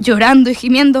 Llorando y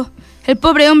gimiendo, el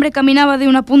pobre hombre caminaba de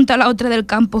una punta a la otra del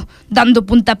campo, dando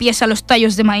puntapiés a los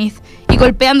tallos de maíz y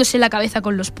golpeándose la cabeza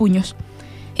con los puños.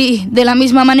 Y, de la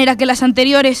misma manera que las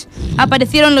anteriores,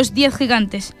 aparecieron los 10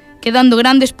 gigantes, que dando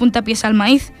grandes puntapiés al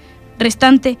maíz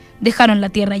restante, dejaron la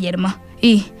tierra yerma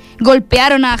y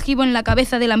golpearon a Ajibo en la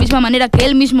cabeza de la misma manera que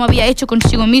él mismo había hecho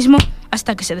consigo mismo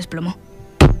hasta que se desplomó.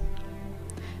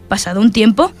 Pasado un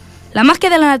tiempo, la magia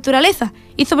de la naturaleza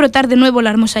hizo brotar de nuevo la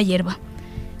hermosa hierba.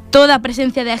 Toda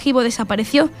presencia de Ajibo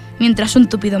desapareció mientras un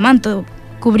tupido manto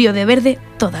cubrió de verde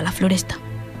toda la floresta.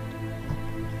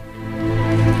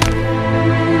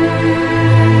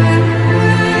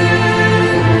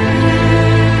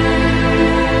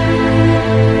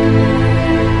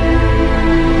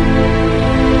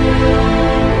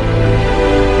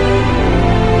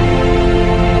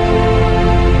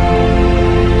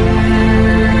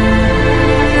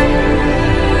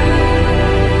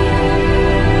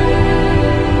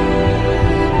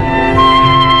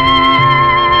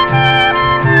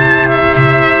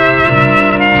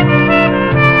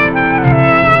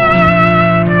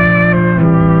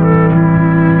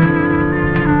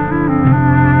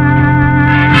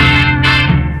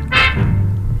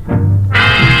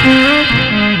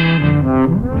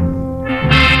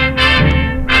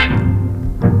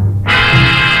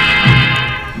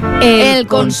 El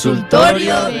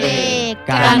consultorio de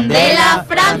Candela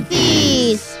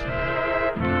Francis.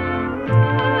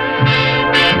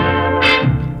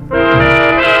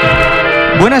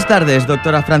 Buenas tardes,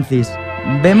 doctora Francis.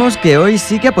 Vemos que hoy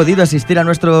sí que ha podido asistir a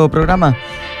nuestro programa.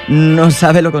 No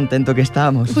sabe lo contento que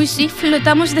estábamos. Pues sí,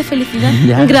 flotamos de felicidad.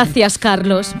 Ya. Gracias,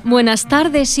 Carlos. Buenas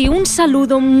tardes y un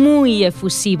saludo muy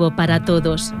efusivo para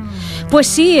todos. Pues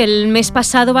sí, el mes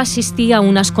pasado asistí a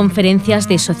unas conferencias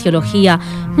de sociología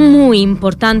muy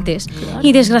importantes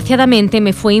y desgraciadamente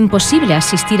me fue imposible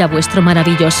asistir a vuestro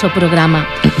maravilloso programa.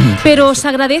 Pero os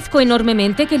agradezco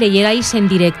enormemente que leyerais en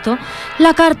directo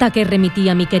la carta que remití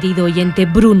a mi querido oyente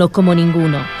Bruno como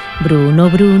ninguno. Bruno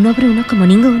como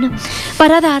ninguno,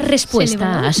 para dar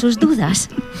respuesta a sus dudas.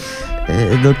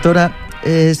 Doctora,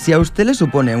 si a usted le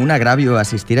supone un agravio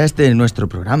asistir a nuestro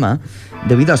programa,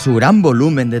 debido a su gran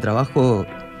volumen de trabajo,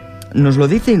 nos lo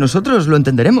dice y nosotros lo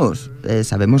entenderemos.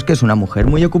 Sabemos que es una mujer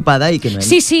muy ocupada y que no hay...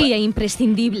 Sí,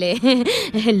 imprescindible.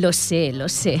 Lo sé.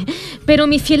 Pero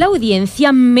mi fiel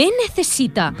audiencia me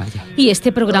necesita. Vaya. Y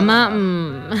este programa,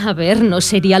 no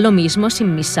sería lo mismo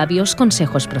sin mis sabios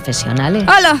consejos profesionales.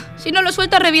 ¡Hala! Si no lo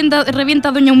suelta,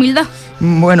 revienta Doña Humildad.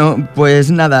 Bueno,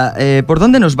 pues nada, ¿por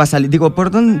dónde nos va a salir? Digo,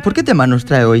 ¿por qué tema nos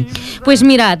trae hoy? Pues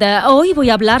mirad, hoy voy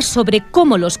a hablar sobre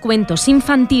cómo los cuentos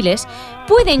infantiles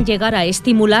pueden llegar a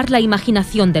estimular la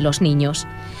imaginación de los niños.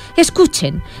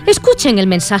 Escuchen el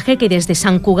mensaje que desde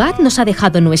San Cugat nos ha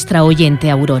dejado nuestra oyente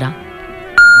Aurora.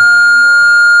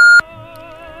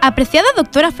 Apreciada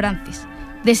doctora Francis,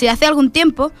 desde hace algún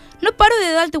tiempo no paro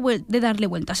de darle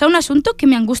vueltas a un asunto que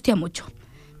me angustia mucho.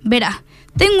 Verá,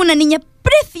 tengo una niña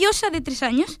preciosa de 3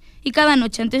 años y cada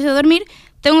noche antes de dormir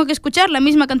tengo que escuchar la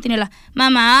misma cantinela.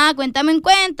 Mamá, cuéntame un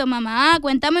cuento, mamá,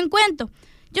 cuéntame un cuento.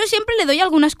 Yo siempre le doy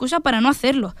alguna excusa para no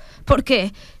hacerlo,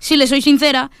 porque, si le soy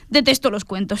sincera, detesto los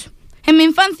cuentos. En mi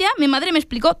infancia, mi madre me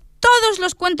explicó todos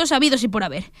los cuentos habidos y por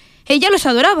haber. Ella los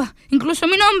adoraba, incluso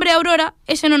mi nombre, Aurora,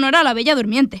 es en honor a la Bella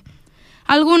Durmiente.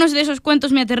 Algunos de esos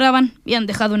cuentos me aterraban y han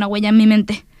dejado una huella en mi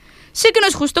mente. Sé que no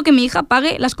es justo que mi hija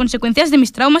pague las consecuencias de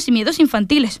mis traumas y miedos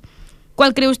infantiles.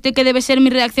 ¿Cuál cree usted que debe ser mi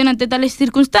reacción ante tales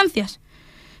circunstancias?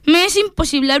 Me es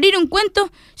imposible abrir un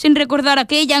cuento sin recordar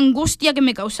aquella angustia que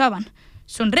me causaban.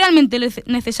 ¿Son realmente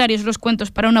necesarios los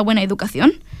cuentos para una buena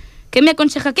educación? ¿Qué me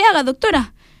aconseja que haga,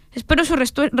 doctora? Espero su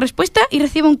respuesta y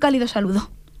reciba un cálido saludo.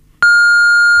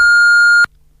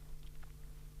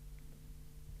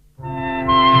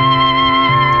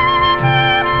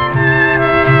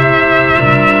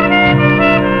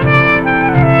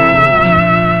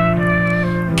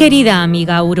 Querida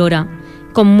amiga Aurora,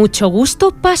 con mucho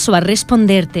gusto paso a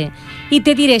responderte y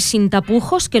te diré sin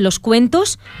tapujos que los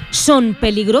cuentos son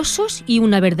peligrosos y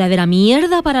una verdadera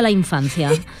mierda para la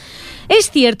infancia. Es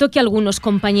cierto que algunos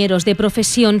compañeros de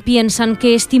profesión piensan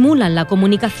que estimulan la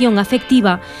comunicación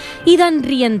afectiva y dan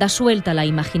rienda suelta a la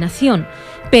imaginación.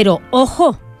 Pero,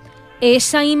 ojo,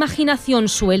 esa imaginación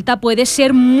suelta puede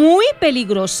ser muy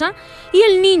peligrosa y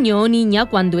el niño o niña,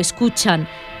 cuando escuchan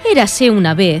 «Érase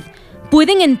una vez»,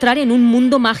 pueden entrar en un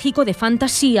mundo mágico de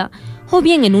fantasía o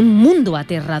bien en un mundo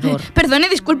aterrador. Perdone,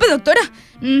 disculpe, doctora.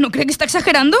 ¿No cree que está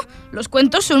exagerando? Los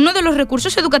cuentos son uno de los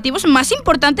recursos educativos más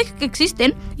importantes que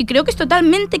existen y creo que es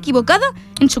totalmente equivocada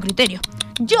en su criterio.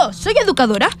 Yo soy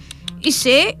educadora y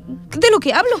sé de lo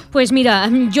que hablo. Pues mira,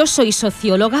 yo soy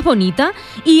socióloga bonita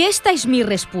y esta es mi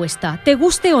respuesta, te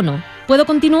guste o no. ¿Puedo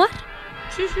continuar?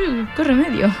 Sí, qué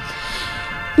remedio.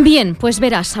 Bien, pues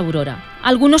verás, Aurora.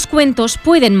 Algunos cuentos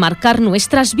pueden marcar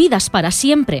nuestras vidas para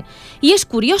siempre. Y es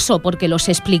curioso porque los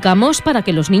explicamos para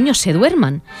que los niños se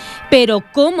duerman. Pero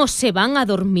 ¿cómo se van a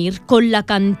dormir con la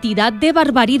cantidad de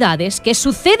barbaridades que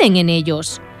suceden en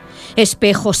ellos?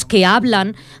 Espejos que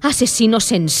hablan,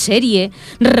 asesinos en serie,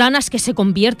 ranas que se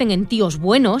convierten en tíos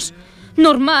buenos.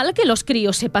 Normal que los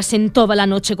críos se pasen toda la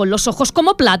noche con los ojos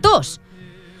como platos.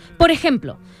 Por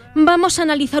ejemplo, vamos a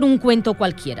analizar un cuento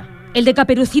cualquiera, el de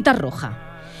Caperucita Roja.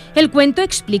 El cuento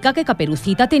explica que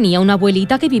Caperucita tenía una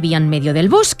abuelita que vivía en medio del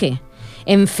bosque,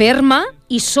 enferma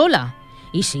y sola,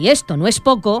 y si esto no es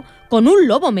poco, con un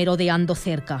lobo merodeando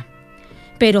cerca.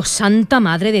 Pero santa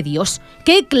madre de Dios,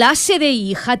 ¿qué clase de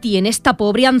hija tiene esta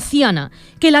pobre anciana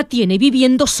que la tiene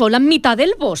viviendo sola en mitad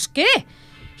del bosque?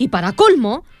 Y para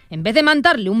colmo, en vez de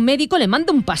mandarle un médico, le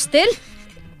manda un pastel.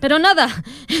 Pero nada,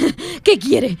 ¿qué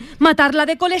quiere? ¿Matarla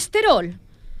de colesterol?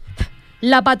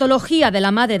 La patología de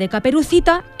la madre de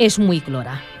Caperucita es muy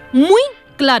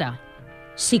clara.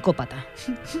 Psicópata.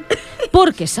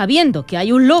 Porque sabiendo que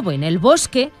hay un lobo en el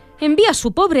bosque, envía a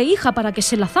su pobre hija para que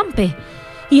se la zampe.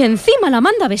 Y encima la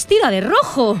manda vestida de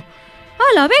rojo.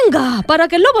 ¡Hala, venga! Para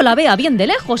que el lobo la vea bien de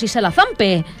lejos y se la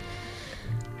zampe.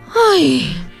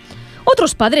 ¡Ay!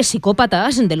 Otros padres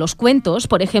psicópatas de los cuentos,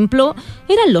 por ejemplo,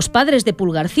 eran los padres de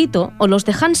Pulgarcito o los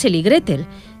de Hansel y Gretel,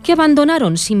 que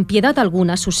abandonaron sin piedad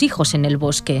alguna a sus hijos en el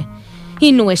bosque.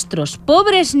 Y nuestros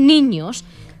pobres niños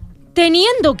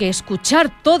teniendo que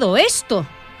escuchar todo esto.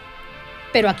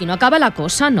 Pero aquí no acaba la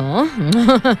cosa, ¿no?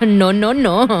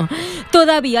 No.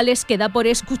 Todavía les queda por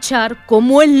escuchar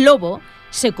cómo el lobo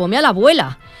se come a la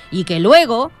abuela y que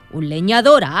luego un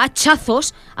leñador a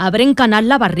hachazos abre en canal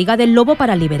la barriga del lobo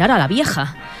para liberar a la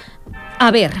vieja.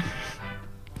 A ver.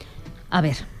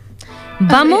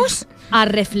 Vamos a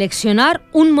reflexionar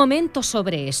un momento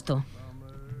sobre esto.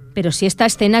 Pero si esta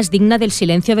escena es digna del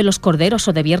Silencio de los Corderos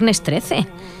o de Viernes 13.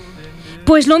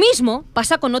 Pues lo mismo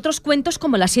pasa con otros cuentos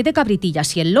como Las 7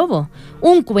 cabritillas y el lobo.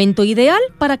 Un cuento ideal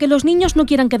para que los niños no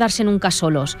quieran quedarse nunca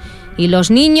solos. Y los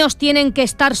niños tienen que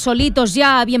estar solitos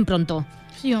ya bien pronto.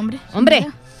 Sí, hombre.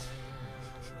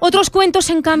 Otros cuentos,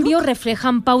 en cambio,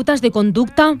 reflejan pautas de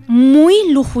conducta muy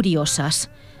lujuriosas.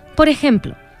 Por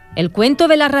ejemplo, el cuento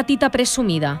de la ratita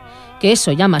presumida, que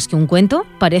eso ya más que un cuento,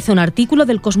 parece un artículo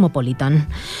del Cosmopolitan.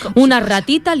 Una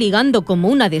ratita ligando como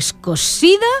una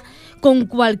descosida con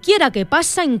cualquiera que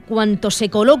pasa en cuanto se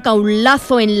coloca un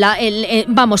lazo en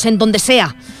donde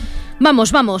sea.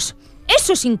 Vamos.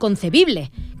 Eso es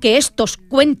inconcebible, que estos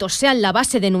cuentos sean la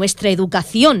base de nuestra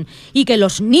educación y que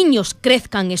los niños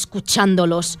crezcan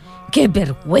escuchándolos. ¡Qué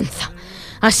vergüenza!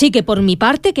 Así que por mi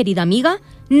parte, querida amiga,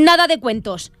 nada de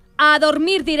cuentos. A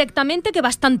dormir directamente, que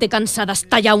bastante cansada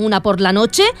está ya una por la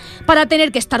noche para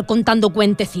tener que estar contando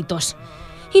cuentecitos.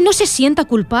 Y no se sienta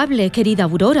culpable, querida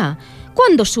Aurora.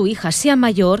 Cuando su hija sea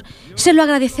mayor, se lo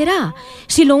agradecerá.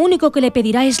 Si lo único que le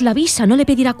pedirá es la visa, no le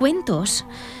pedirá cuentos.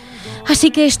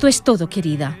 Así que esto es todo,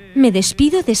 querida. Me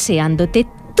despido deseándote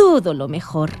todo lo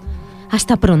mejor.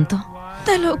 Hasta pronto.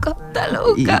 Está loca.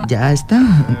 Y ya está.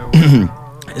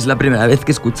 Es la primera vez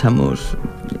que escuchamos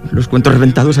los cuentos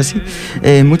reventados así.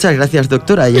 Muchas gracias,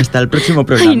 doctora, y hasta el próximo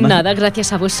programa. Ay, nada,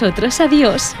 gracias a vosotros.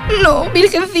 Adiós. No,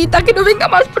 virgencita, que no venga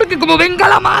más, porque como venga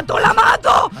la mato.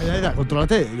 Ay,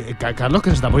 contrólate. Carlos, que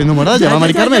se está poniendo morada. Llama a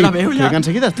Mari Carmen. ya la veo, Que ya. venga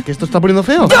enseguida, que esto está poniendo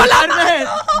feo.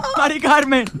 ¡Mari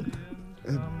Carmen!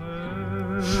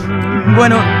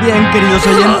 Bueno, bien,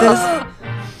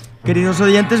 queridos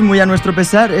oyentes, muy a nuestro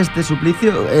pesar, este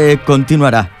suplicio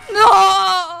continuará.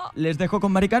 ¡No! Les dejo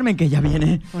con Mari Carmen, que ya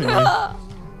viene. To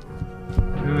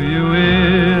you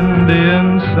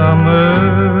Indian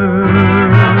summer,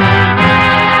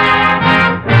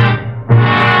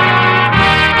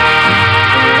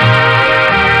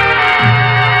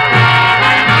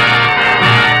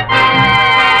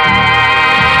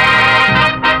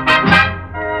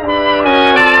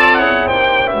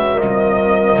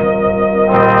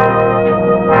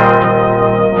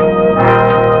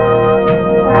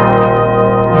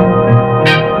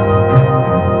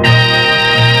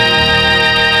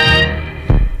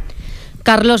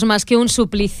 Carlos, más que un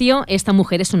suplicio, esta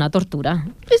mujer es una tortura.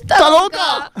 ¡Está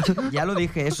loca! Ya lo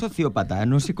dije, es sociópata,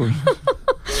 no psicólogo.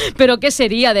 ¿Pero qué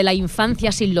sería de la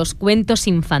infancia sin los cuentos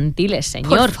infantiles,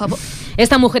 señor? Por favor.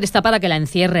 Esta mujer está para que la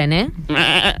encierren, ¿eh?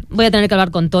 Voy a tener que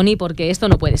hablar con Tony porque esto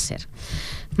no puede ser.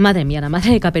 Madre mía, la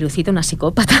madre de Caperucita, una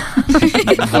psicópata.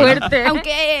 Qué fuerte.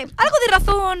 Aunque algo de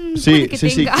razón Sí, puede que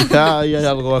sí, tenga. quizá ahí hay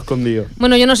algo escondido.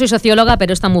 Bueno, yo no soy socióloga,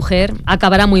 pero esta mujer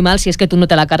acabará muy mal si es que tú no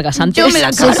te la cargas antes. Yo me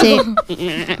la cargo. Sí.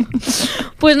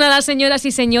 Pues nada, señoras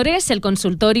y señores, el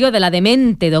consultorio de la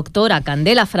demente doctora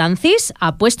Candela Francis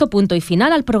ha puesto punto y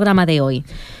final al programa de hoy.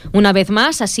 Una vez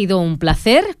más, ha sido un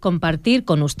placer compartir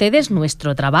con ustedes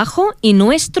nuestro trabajo y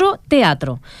nuestro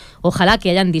teatro. Ojalá que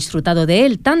hayan disfrutado de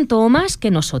él tanto o más que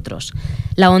nosotros.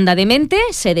 La Onda D-Mente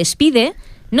se despide,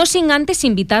 no sin antes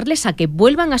invitarles a que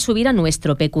vuelvan a subir a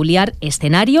nuestro peculiar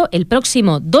escenario el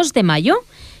próximo 2 de mayo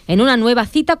en una nueva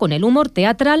cita con el humor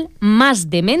teatral más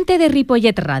demente de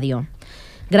Ripollet Radio.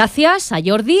 Gracias a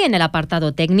Jordi en el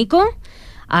apartado técnico,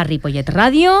 a Ripollet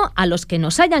Radio, a los que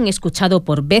nos hayan escuchado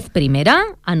por vez primera,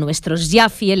 a nuestros ya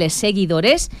fieles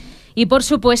seguidores y, por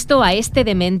supuesto, a este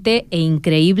demente e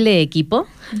increíble equipo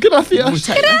Gracias.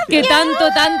 que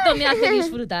tanto me hace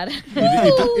disfrutar.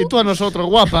 Y tú a nosotros,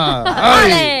 guapa.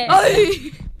 ¡Ole!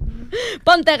 ¡Ay!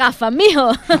 ¡Ponte gafas,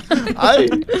 mijo! ¡Ay!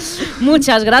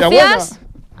 Muchas ¡Qué buena! gracias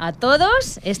a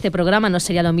todos. Este programa no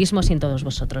sería lo mismo sin todos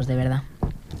vosotros, de verdad.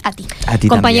 A ti. A ti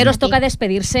Compañeros, también. toca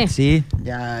despedirse. Sí,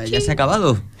 ya se ha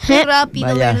acabado. Qué rápido,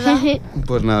 Vaya. ¿verdad?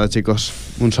 Pues nada, chicos,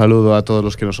 un saludo a todos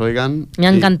los que nos oigan. Me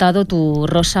ha Y encantado tu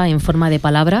rosa en forma de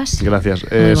palabras. Gracias.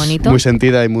 Muy Es bonito. muy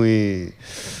sentida y muy,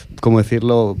 ¿cómo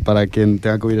decirlo? Para quien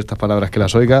tenga que oír estas palabras que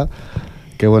las oiga,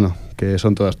 que bueno, que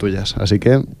son todas tuyas. Así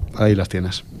que ahí las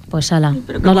tienes. Pues ala,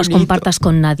 pero qué no las bonito. compartas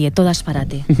con nadie, todas para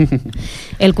ti.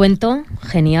 El cuento,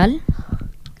 genial,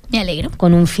 Me alegro.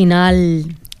 con un final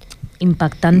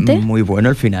impactante, Muy bueno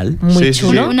el final. muy Sí, sí,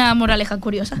 chulo, sí. Una moraleja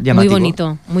curiosa. Llamativo.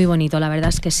 muy bonito, la verdad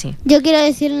es que sí. Yo quiero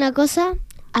decir una cosa.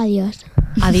 Adiós.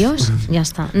 Adiós, ya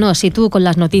está. No, si tú con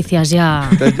las noticias ya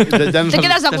Ya nos Te has-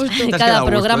 quedas a Te has- gusto. te has cada quedado a gusto,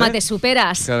 programa ¿eh? te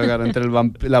superas. Claro, claro, entre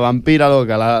la vampira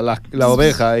loca, la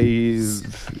oveja y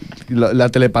la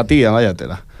telepatía, vaya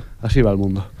tela. Así va el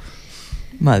mundo.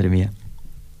 Madre mía.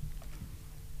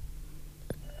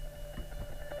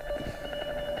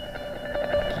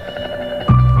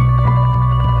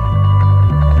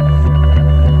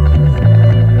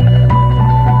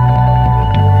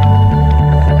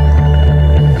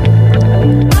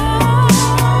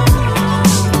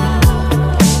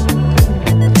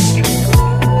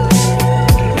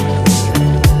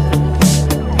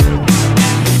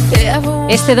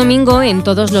 Este domingo, en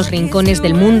todos los rincones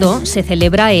del mundo, se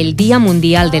celebra el Día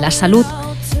Mundial de la Salud,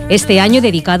 este año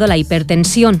dedicado a la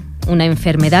hipertensión, una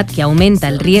enfermedad que aumenta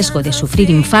el riesgo de sufrir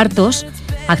infartos,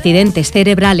 accidentes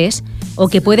cerebrales o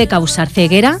que puede causar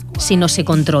ceguera si no se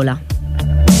controla.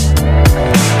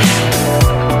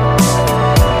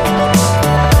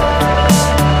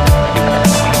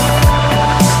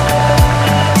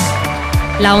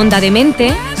 La Onda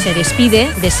D-Mente se despide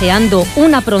deseando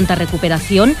una pronta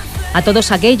recuperación a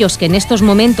todos aquellos que en estos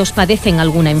momentos padecen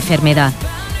alguna enfermedad.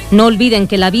 No olviden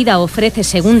que la vida ofrece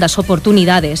segundas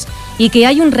oportunidades y que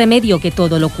hay un remedio que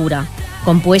todo lo cura,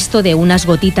 compuesto de unas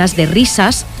gotitas de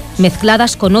risas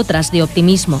mezcladas con otras de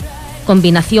optimismo,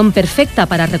 combinación perfecta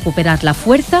para recuperar la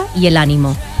fuerza y el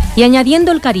ánimo, y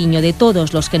añadiendo el cariño de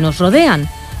todos los que nos rodean,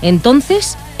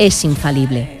 entonces es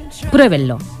infalible.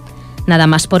 Pruébenlo. Nada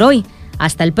más por hoy.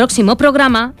 Hasta el próximo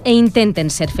programa e intenten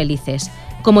ser felices.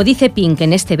 Como dice Pink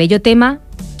en este bello tema,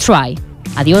 try.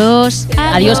 Adiós.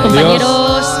 Adiós,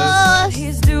 compañeros.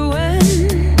 He's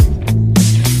doing,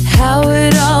 how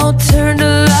it all turned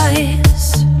to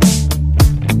lies.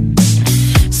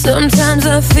 Sometimes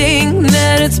I think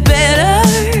that it's better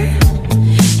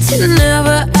to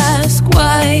never ask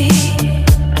why.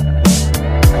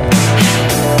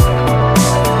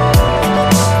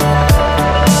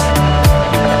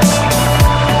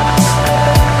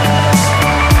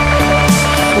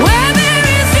 Where there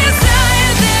is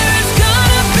desire, there is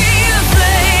gonna be a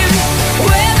flame.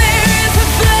 Where there is a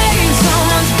flame,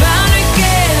 someone's bound to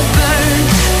get burned.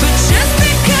 But just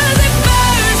because it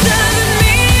burns doesn't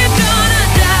mean you're gonna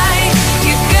die.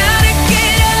 You gotta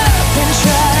get up and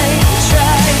try,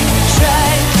 try, try.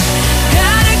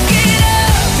 Gotta get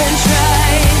up and try,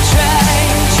 try,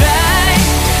 try.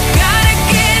 Gotta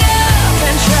get up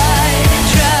and try,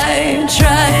 try,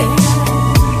 try.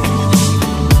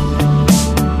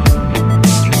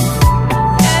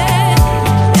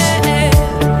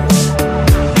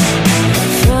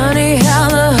 Funny how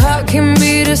the heart can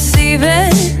be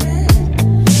deceiving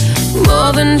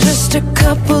more than just a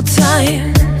couple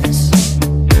times.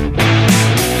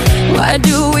 Why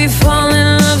do we fall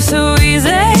in love so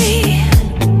easy?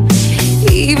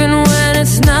 Even when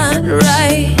it's not right.